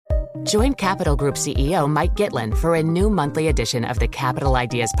Join Capital Group CEO Mike Gitlin for a new monthly edition of the Capital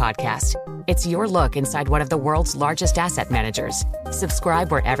Ideas Podcast. It's your look inside one of the world's largest asset managers.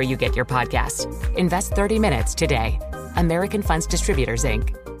 Subscribe wherever you get your podcasts. Invest 30 minutes today. American Funds Distributors,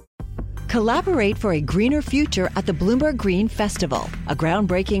 Inc. Collaborate for a greener future at the Bloomberg Green Festival, a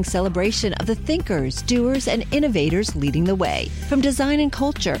groundbreaking celebration of the thinkers, doers, and innovators leading the way. From design and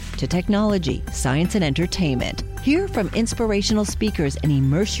culture to technology, science, and entertainment. Hear from inspirational speakers and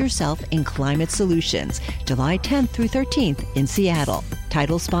immerse yourself in climate solutions. July 10th through 13th in Seattle.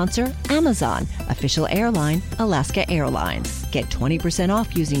 Title sponsor, Amazon. Official airline, Alaska Airlines. Get 20%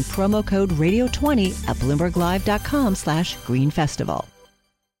 off using promo code radio20 at bloomberglive.com/greenfestival.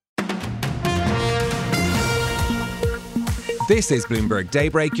 This is Bloomberg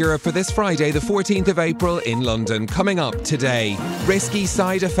Daybreak Europe for this Friday, the 14th of April in London. Coming up today, risky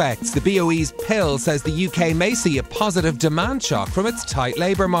side effects. The BoE's pill says the UK may see a positive demand shock from its tight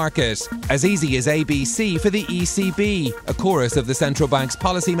labour market. As easy as ABC for the ECB. A chorus of the central bank's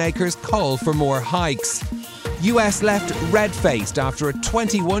policymakers call for more hikes. US left red-faced after a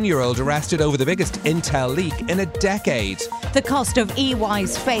 21-year-old arrested over the biggest Intel leak in a decade. The cost of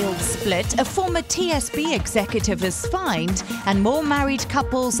EY's failed split, a former TSB executive is fined, and more married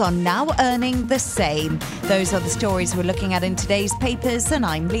couples are now earning the same. Those are the stories we're looking at in today's papers, and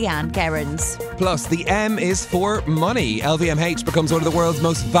I'm Leanne Gerrans. Plus, the M is for money. LVMH becomes one of the world's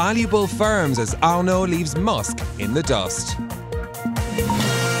most valuable firms as Arnault leaves Musk in the dust.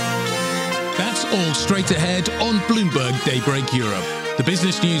 That's all straight ahead on Bloomberg Daybreak Europe. The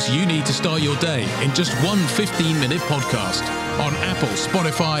business news you need to start your day in just one 15-minute podcast. On Apple,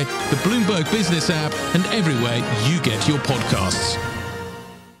 Spotify, the Bloomberg Business app, and everywhere you get your podcasts.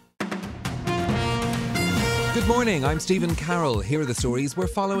 Good morning, I'm Stephen Carroll. Here are the stories we're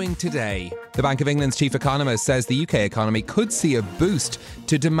following today. The Bank of England's chief economist says the UK economy could see a boost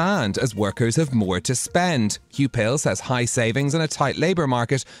to demand as workers have more to spend. Hugh Pill says high savings and a tight labour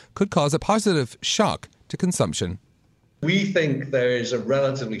market could cause a positive shock to consumption. We think there is a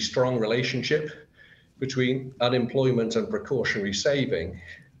relatively strong relationship between unemployment and precautionary saving.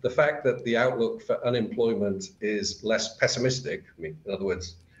 The fact that the outlook for unemployment is less pessimistic, in other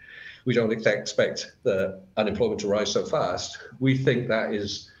words, we don't expect the unemployment to rise so fast. We think that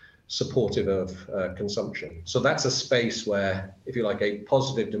is supportive of consumption. So that's a space where, if you like, a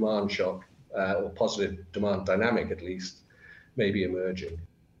positive demand shock or positive demand dynamic at least may be emerging.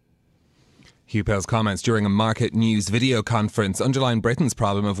 Hugh Pell's comments during a market news video conference underline Britain's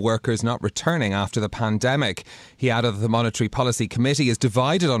problem of workers not returning after the pandemic. He added that the Monetary Policy Committee is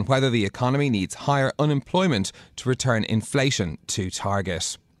divided on whether the economy needs higher unemployment to return inflation to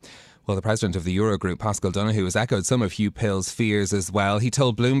target. Well, the president of the Eurogroup, Pascal Donoghue, has echoed some of Hugh Pill's fears as well. He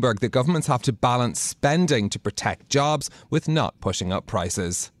told Bloomberg that governments have to balance spending to protect jobs with not pushing up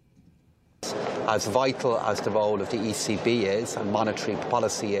prices. As vital as the role of the ECB is and monetary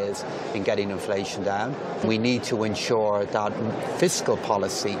policy is in getting inflation down, we need to ensure that fiscal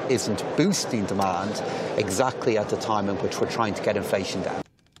policy isn't boosting demand exactly at the time in which we're trying to get inflation down.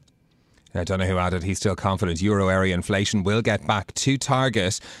 Donoghue added he's still confident euro area inflation will get back to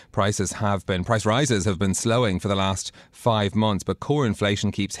target. Price rises have been slowing for the last 5 months, but core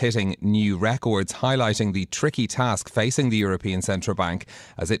inflation keeps hitting new records, highlighting the tricky task facing the European Central Bank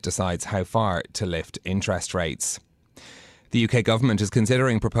as it decides how far to lift interest rates. The UK government is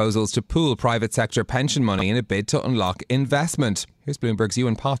considering proposals to pool private sector pension money in a bid to unlock investment. Here's Bloomberg's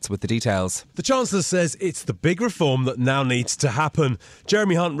Ewan Potts with the details. The Chancellor says it's the big reform that now needs to happen.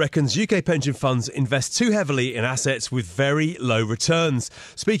 Jeremy Hunt reckons UK pension funds invest too heavily in assets with very low returns.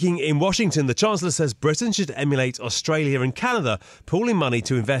 Speaking in Washington, the Chancellor says Britain should emulate Australia and Canada, pooling money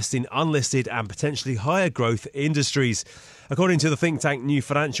to invest in unlisted and potentially higher growth industries. According to the think tank New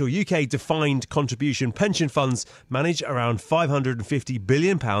Financial, UK defined contribution pension funds manage around £550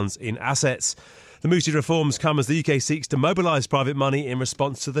 billion in assets. The mooted reforms come as the UK seeks to mobilise private money in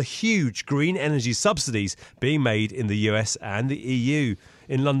response to the huge green energy subsidies being made in the US and the EU.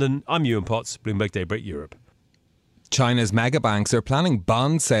 In London, I'm Ewan Potts, Bloomberg Daybreak Europe. China's megabanks are planning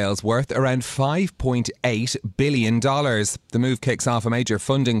bond sales worth around $5.8 billion. The move kicks off a major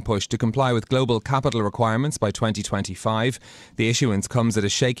funding push to comply with global capital requirements by 2025. The issuance comes at a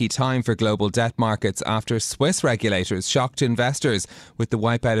shaky time for global debt markets after Swiss regulators shocked investors with the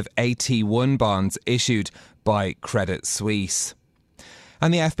wipeout of AT1 bonds issued by Credit Suisse.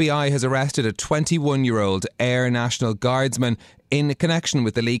 And the FBI has arrested a 21-year-old Air National Guardsman in connection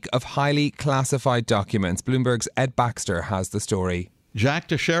with the leak of highly classified documents. Bloomberg's Ed Baxter has the story. Jack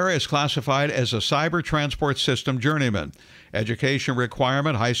Teixeira is classified as a cyber transport system journeyman. Education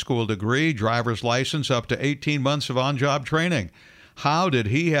requirement, high school degree, driver's license, up to 18 months of on-job training. How did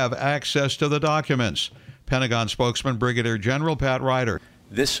he have access to the documents? Pentagon spokesman Brigadier General Pat Ryder.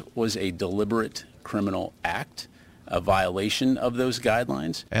 This was a deliberate criminal act, a violation of those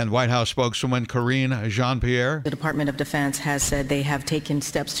guidelines. And White House spokeswoman Karine Jean-Pierre. The Department of Defense has said they have taken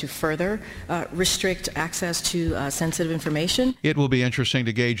steps to further restrict access to sensitive information. It will be interesting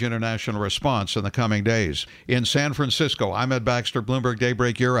to gauge international response in the coming days. In San Francisco, I'm Ed Baxter, Bloomberg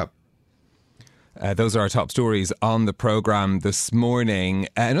Daybreak Europe. Those are our top stories on the programme this morning.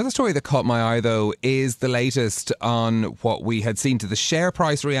 Another story that caught my eye, though, is the latest on what we had seen to the share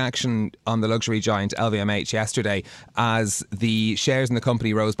price reaction on the luxury giant LVMH yesterday, as the shares in the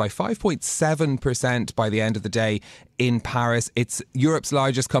company rose by 5.7% by the end of the day in Paris. It's Europe's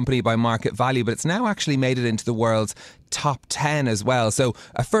largest company by market value, but it's now actually made it into the world's top 10 as well. So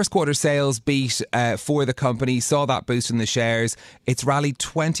a first quarter sales beat for the company saw that boost in the shares. It's rallied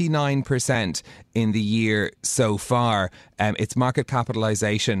 29% in the year so far. Its market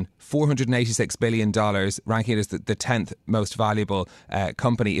capitalisation, $486 billion, ranking it as the 10th most valuable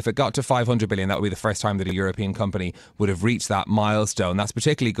company. If it got to $500 billion, that would be the first time that a European company would have reached that milestone. That's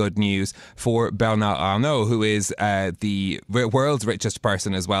particularly good news for Bernard Arnault, who is the world's richest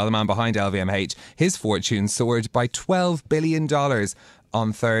person as well, the man behind LVMH. His fortune soared by $12 billion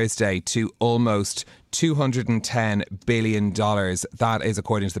on Thursday to almost $210 billion. That is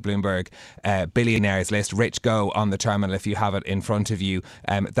according to the Bloomberg billionaires list. Rich Go on the terminal if you have it in front of you.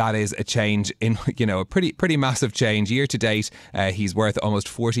 That is a change in, a pretty massive change. Year to date, he's worth almost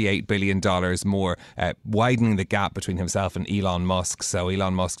 $48 billion more, widening the gap between himself and Elon Musk. So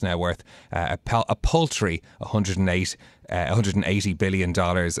Elon Musk now worth a paltry $180 billion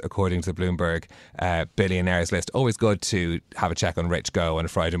according to the Bloomberg billionaires list. Always good to have a check on Rich Go on a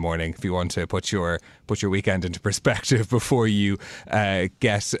Friday morning if you want to put your weekend into perspective before you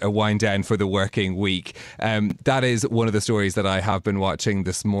get a wind down for the working week. That is one of the stories that I have been watching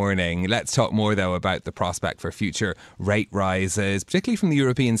this morning. Let's talk more, though, about the prospect for future rate rises, particularly from the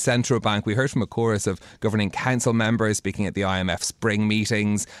European Central Bank. We heard from a chorus of governing council members speaking at the IMF spring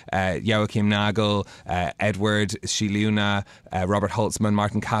meetings. Joachim Nagel, Edward Shiluna, Robert Holtzman,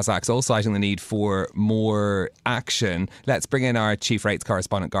 Martin Kazaks, all citing the need for more action. Let's bring in our chief rates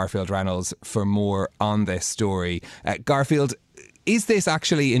correspondent, Garfield Reynolds, for more on this story. Garfield, is this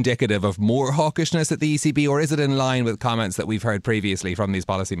actually indicative of more hawkishness at the ECB, or is it in line with comments that we've heard previously from these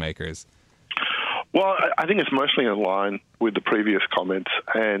policymakers? Well, I think it's mostly in line with the previous comments,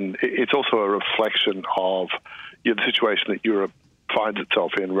 and it's also a reflection of the situation that Europe finds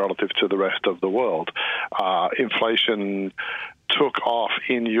itself in relative to the rest of the world. Inflation took off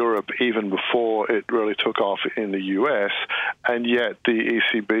in Europe even before it really took off in the US, and yet the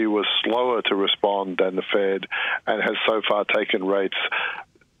ECB was slower to respond than the Fed and has so far taken rates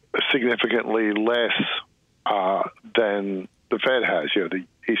significantly less than the Fed has. The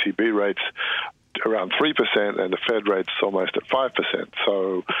ECB rates around 3% and the Fed rates almost at 5%.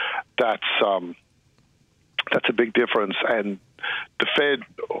 So that's a big difference, and the Fed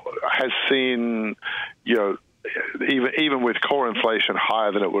has seen, even with core inflation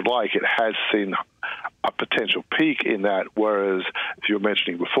higher than it would like, it has seen a potential peak in that, whereas, as you were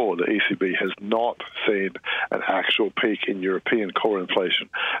mentioning before, the ECB has not seen an actual peak in European core inflation.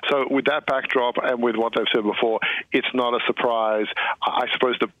 So with that backdrop and with what they've said before, it's not a surprise. I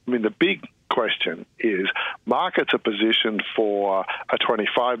suppose the big question is markets are positioned for a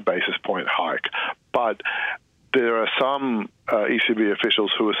 25 basis point hike, but there are some ECB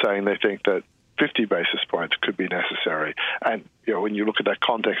officials who are saying they think that 50 basis points could be necessary. And when you look at that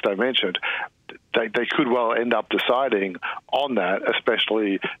context I mentioned, they could well end up deciding on that,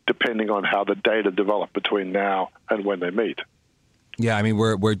 especially depending on how the data develop between now and when they meet. Yeah, I mean,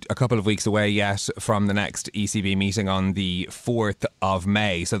 we're a couple of weeks away yet from the next ECB meeting on the 4th of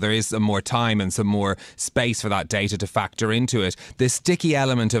May. So there is some more time and some more space for that data to factor into it. The sticky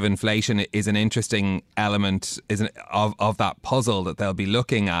element of inflation is an interesting element of that puzzle that they'll be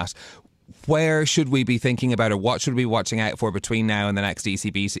looking at. Where should we be thinking about, or what should we be watching out for between now and the next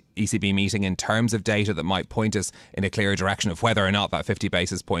ECB meeting in terms of data that might point us in a clearer direction of whether or not that 50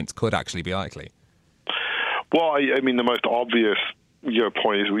 basis points could actually be likely? Well, I mean, the most obvious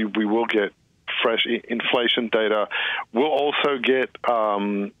point is we will get fresh inflation data. We'll also get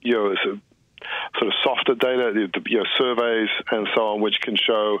sort of softer data, surveys and so on, which can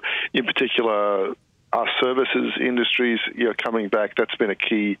show, in particular, our services industries, coming back. That's been a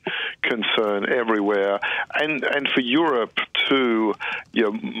key concern everywhere, and for Europe too,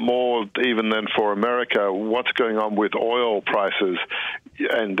 more even than for America. What's going on with oil prices,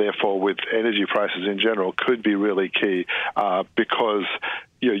 and therefore with energy prices in general, could be really key because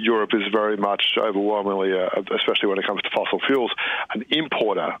Europe is very much overwhelmingly, especially when it comes to fossil fuels, an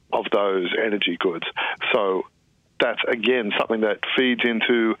importer of those energy goods. So that's, again, something that feeds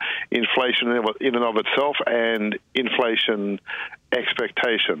into inflation in and of itself and inflation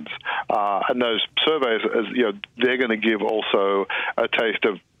expectations. And those surveys, they're going to give also a taste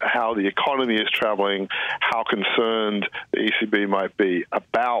of how the economy is traveling, how concerned the ECB might be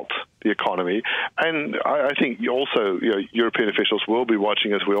about the economy. And I think also, European officials will be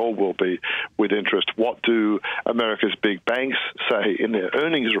watching, as we all will be, with interest. What do America's big banks say in their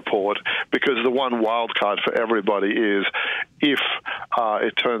earnings report? Because the one wild card for everybody is if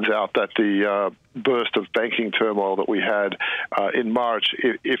it turns out that the burst of banking turmoil that we had in March,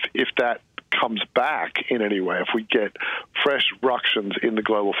 if that comes back in any way, if we get fresh ructions in the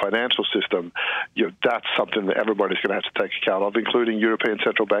global financial system, that's something that everybody's going to have to take account of, including European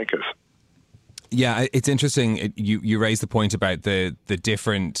central bankers. Yeah, it's interesting. You raised the point about the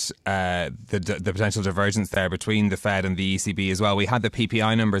different the potential divergence there between the Fed and the ECB as well. We had the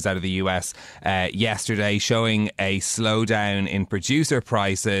PPI numbers out of the US yesterday showing a slowdown in producer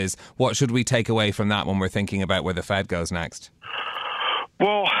prices. What should we take away from that when we're thinking about where the Fed goes next?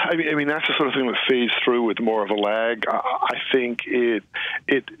 Well, I mean that's the sort of thing that feeds through with more of a lag. I think it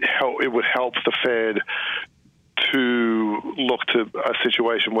would help the Fed to look to a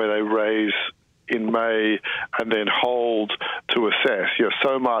situation where they raise in May and then hold to assess.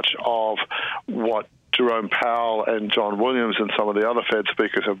 So much of what Jerome Powell and John Williams and some of the other Fed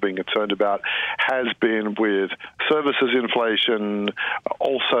speakers have been concerned about has been with services inflation,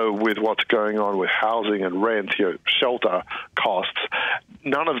 also with what's going on with housing and rent, shelter costs.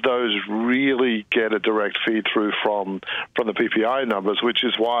 None of those really get a direct feed through from the PPI numbers, which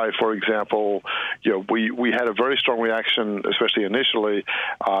is why, for example, we had a very strong reaction, especially initially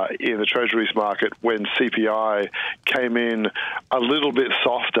in the Treasuries market when CPI came in a little bit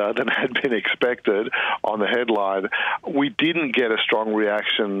softer than had been expected on the headline. We didn't get a strong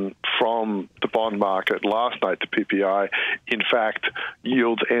reaction from the bond market last night to PPI. In fact,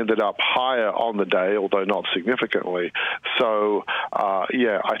 yields ended up higher on the day, although not significantly. So,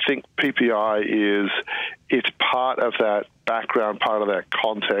 I think PPI it's part of that background, part of that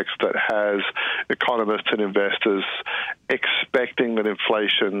context that has economists and investors expecting that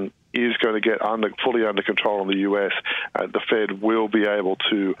inflation is going to get fully under control in the US. The Fed will be able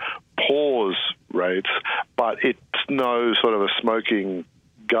to pause rates, but it's no sort of a smoking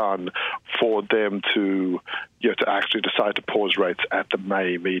gun for them to actually decide to pause rates at the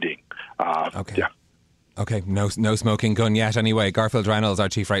May meeting. Okay. Yeah. Okay, no smoking gun yet anyway. Garfield Reynolds, our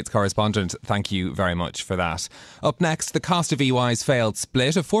chief rates correspondent, thank you very much for that. Up next, the cost of EY's failed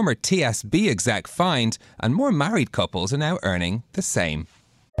split, a former TSB exec fined, and more married couples are now earning the same.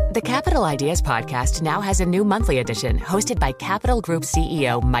 The Capital Ideas podcast now has a new monthly edition hosted by Capital Group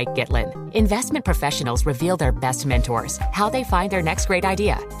CEO Mike Gitlin. Investment professionals reveal their best mentors, how they find their next great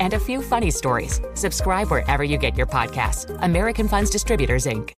idea, and a few funny stories. Subscribe wherever you get your podcasts. American Funds Distributors,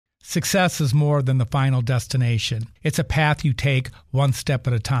 Inc. Success is more than the final destination. It's a path you take one step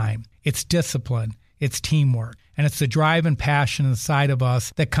at a time. It's discipline, it's teamwork, and it's the drive and passion inside of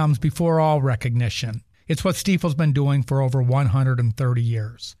us that comes before all recognition. It's what Stifel's been doing for over 130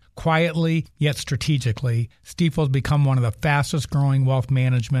 years. Quietly, yet strategically, Stifel's become one of the fastest growing wealth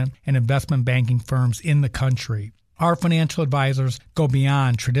management and investment banking firms in the country. Our financial advisors go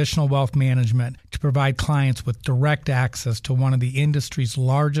beyond traditional wealth management to provide clients with direct access to one of the industry's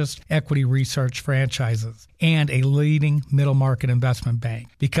largest equity research franchises and a leading middle market investment bank,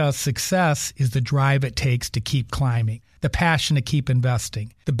 because success is the drive it takes to keep climbing, the passion to keep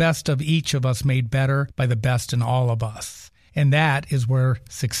investing, the best of each of us made better by the best in all of us. And that is where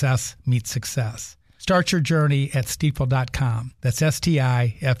success meets success. Start your journey at Stifel.com. That's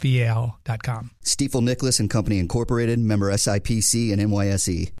Stifel.com. Stifel Nicholas and Company Incorporated, member SIPC and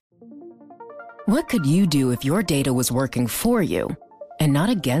NYSE. What could you do if your data was working for you and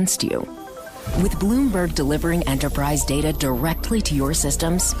not against you? With Bloomberg delivering enterprise data directly to your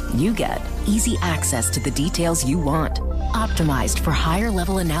systems, you get easy access to the details you want, optimized for higher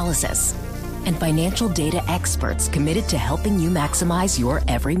level analysis, and financial data experts committed to helping you maximize your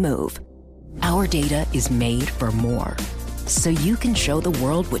every move. Our data is made for more, so you can show the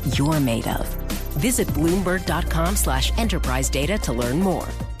world what you're made of. Visit Bloomberg.com/enterprise data to learn more.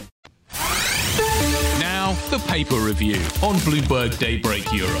 Now, the paper review on Bloomberg Daybreak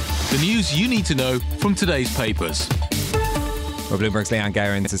Europe. The news you need to know from today's papers. Well, Bloomberg's Leanne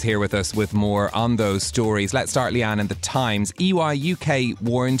Gowrans is here with us with more on those stories. Let's start, Leanne, in the Times. EY UK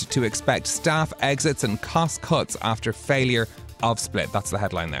warned to expect staff exits and cost cuts after failure of split. That's the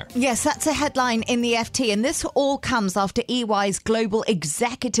headline there. Yes, that's a headline in the FT, and this all comes after EY's Global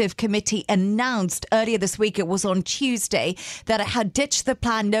Executive Committee announced earlier this week, it was on Tuesday, that it had ditched the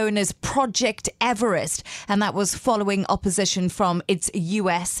plan known as Project Everest, and that was following opposition from its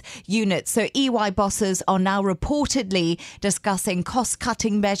US unit. So EY bosses are now reportedly discussing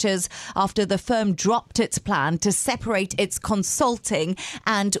cost-cutting measures after the firm dropped its plan to separate its consulting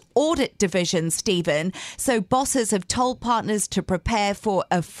and audit division, Stephen. So bosses have told partners to prepare for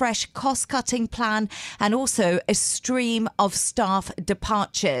a fresh cost-cutting plan and also a stream of staff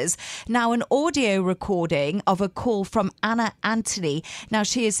departures. Now, an audio recording of a call from Anna Anthony, now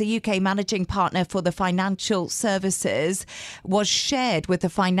she is the UK managing partner for the financial services, was shared with the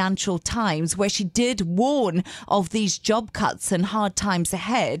Financial Times, where she did warn of these job cuts and hard times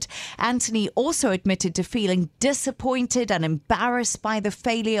ahead. Anthony also admitted to feeling disappointed and embarrassed by the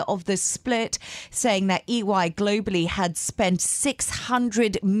failure of the split, saying that EY globally had spent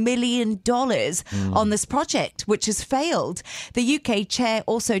 $600 million on this project, which has failed. The UK chair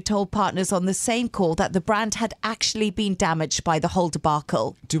also told partners on the same call that the brand had actually been damaged by the whole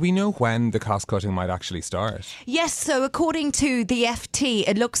debacle. Do we know when the cost cutting might actually start? Yes, so according to the FT,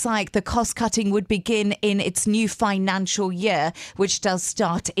 it looks like the cost cutting would begin in its new financial year, which does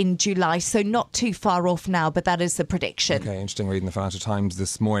start in July. So not too far off now, but that is the prediction. Okay, interesting reading the Financial Times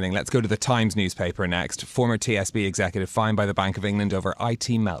this morning. Let's go to the Times newspaper next. Former TSB executive fined by the Bank of England over IT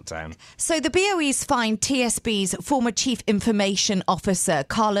meltdown. So the BoE's fined TSB's former Chief Information Officer,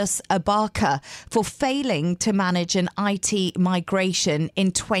 Carlos Abarca, for failing to manage an IT migration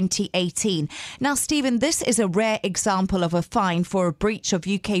in 2018. Now, Stephen, this is a rare example of a fine for a breach of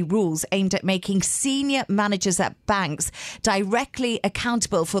UK rules aimed at making senior managers at banks directly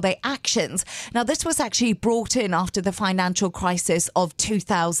accountable for their actions. Now, this was actually brought in after the financial crisis of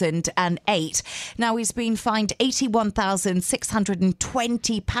 2008. Now, he's been fined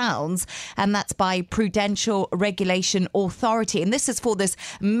 £81,620, and that's by Prudential Regulation Authority. And this is for this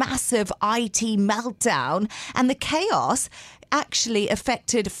massive IT meltdown, and the chaos actually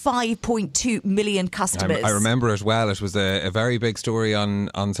affected 5.2 million customers. I remember it well. It was a very big story on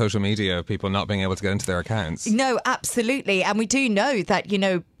social media of people not being able to get into their accounts. No, absolutely. And we do know that,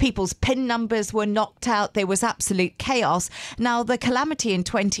 people's PIN numbers were knocked out. There was absolute chaos. Now, the calamity in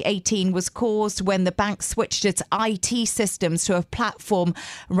 2018 was caused when the bank switched its IT systems to a platform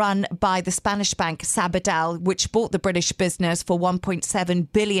run by the Spanish bank Sabadell, which bought the British business for £1.7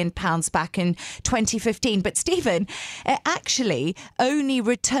 billion back in 2015. But Stephen, it actually only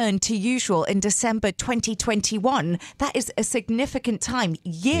returned to usual in December 2021. That is a significant time,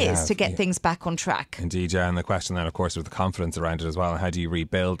 years to get things back on track. Indeed, yeah. And the question then, of course, with the confidence around it as well. How do you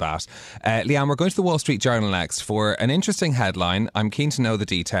rebuild that? Leanne, we're going to the Wall Street Journal next for an interesting headline. I'm keen to know the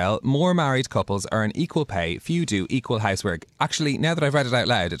detail. More married couples earn equal pay. Few do equal housework. Actually, now that I've read it out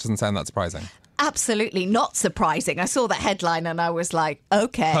loud, it doesn't sound that surprising. Absolutely not surprising. I saw that headline and I was like,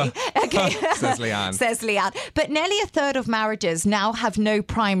 okay. Says Leanne. Says Leanne. But nearly a third of marriages now have no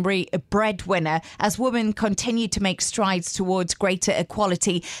primary breadwinner as women continue to make strides towards greater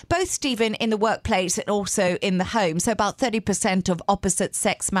equality, both, Stephen, in the workplace and also in the home. So about 30% of opposite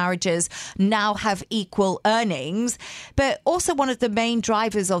sex marriages now have equal earnings. But also one of the main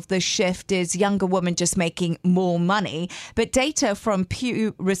drivers of this shift is younger women just making more money. But data from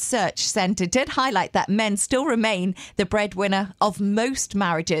Pew Research Centre did highlight that men still remain the breadwinner of most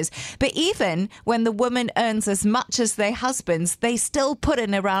marriages. But even when the woman earns as much as their husbands, they still put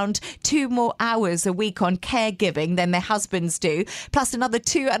in around 2 more hours a week on caregiving than their husbands do, plus another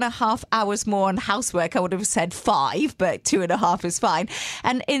 2.5 hours more on housework. I would have said 5, but 2.5 is fine.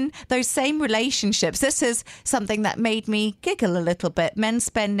 And in those same relationships, this is something that made me giggle a little bit. Men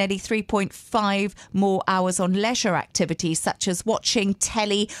spend nearly 3.5 more hours on leisure activities such as watching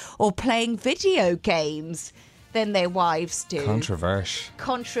telly or playing video games than their wives do.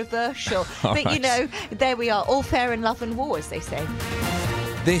 Controversial. But, right. There we are. All fair in love and war, as they say.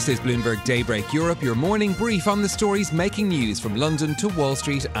 This is Bloomberg Daybreak Europe, your morning brief on the stories making news from London to Wall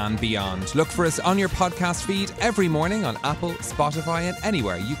Street and beyond. Look for us on your podcast feed every morning on Apple, Spotify and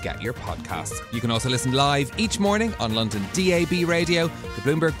anywhere you get your podcasts. You can also listen live each morning on London DAB Radio, the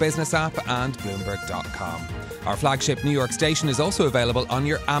Bloomberg Business app and Bloomberg.com. Our flagship New York station is also available on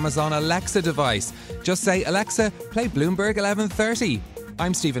your Amazon Alexa device. Just say, Alexa, play Bloomberg 1130.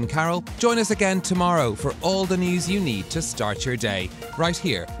 I'm Stephen Carroll. Join us again tomorrow for all the news you need to start your day, right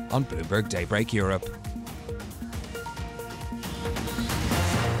here on Bloomberg Daybreak Europe.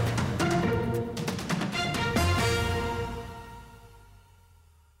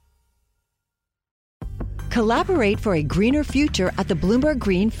 Collaborate for a greener future at the Bloomberg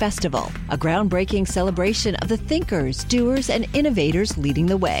Green Festival, a groundbreaking celebration of the thinkers, doers, and innovators leading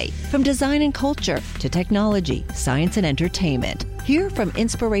the way. From design and culture to technology, science, and entertainment. Hear from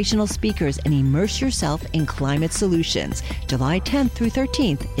inspirational speakers and immerse yourself in climate solutions. July 10th through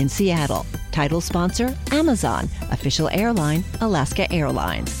 13th in Seattle. Title sponsor, Amazon. Official airline, Alaska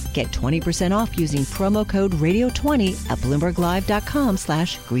Airlines. Get 20% off using promo code radio20 at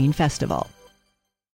BloombergLive.com/Green Festival.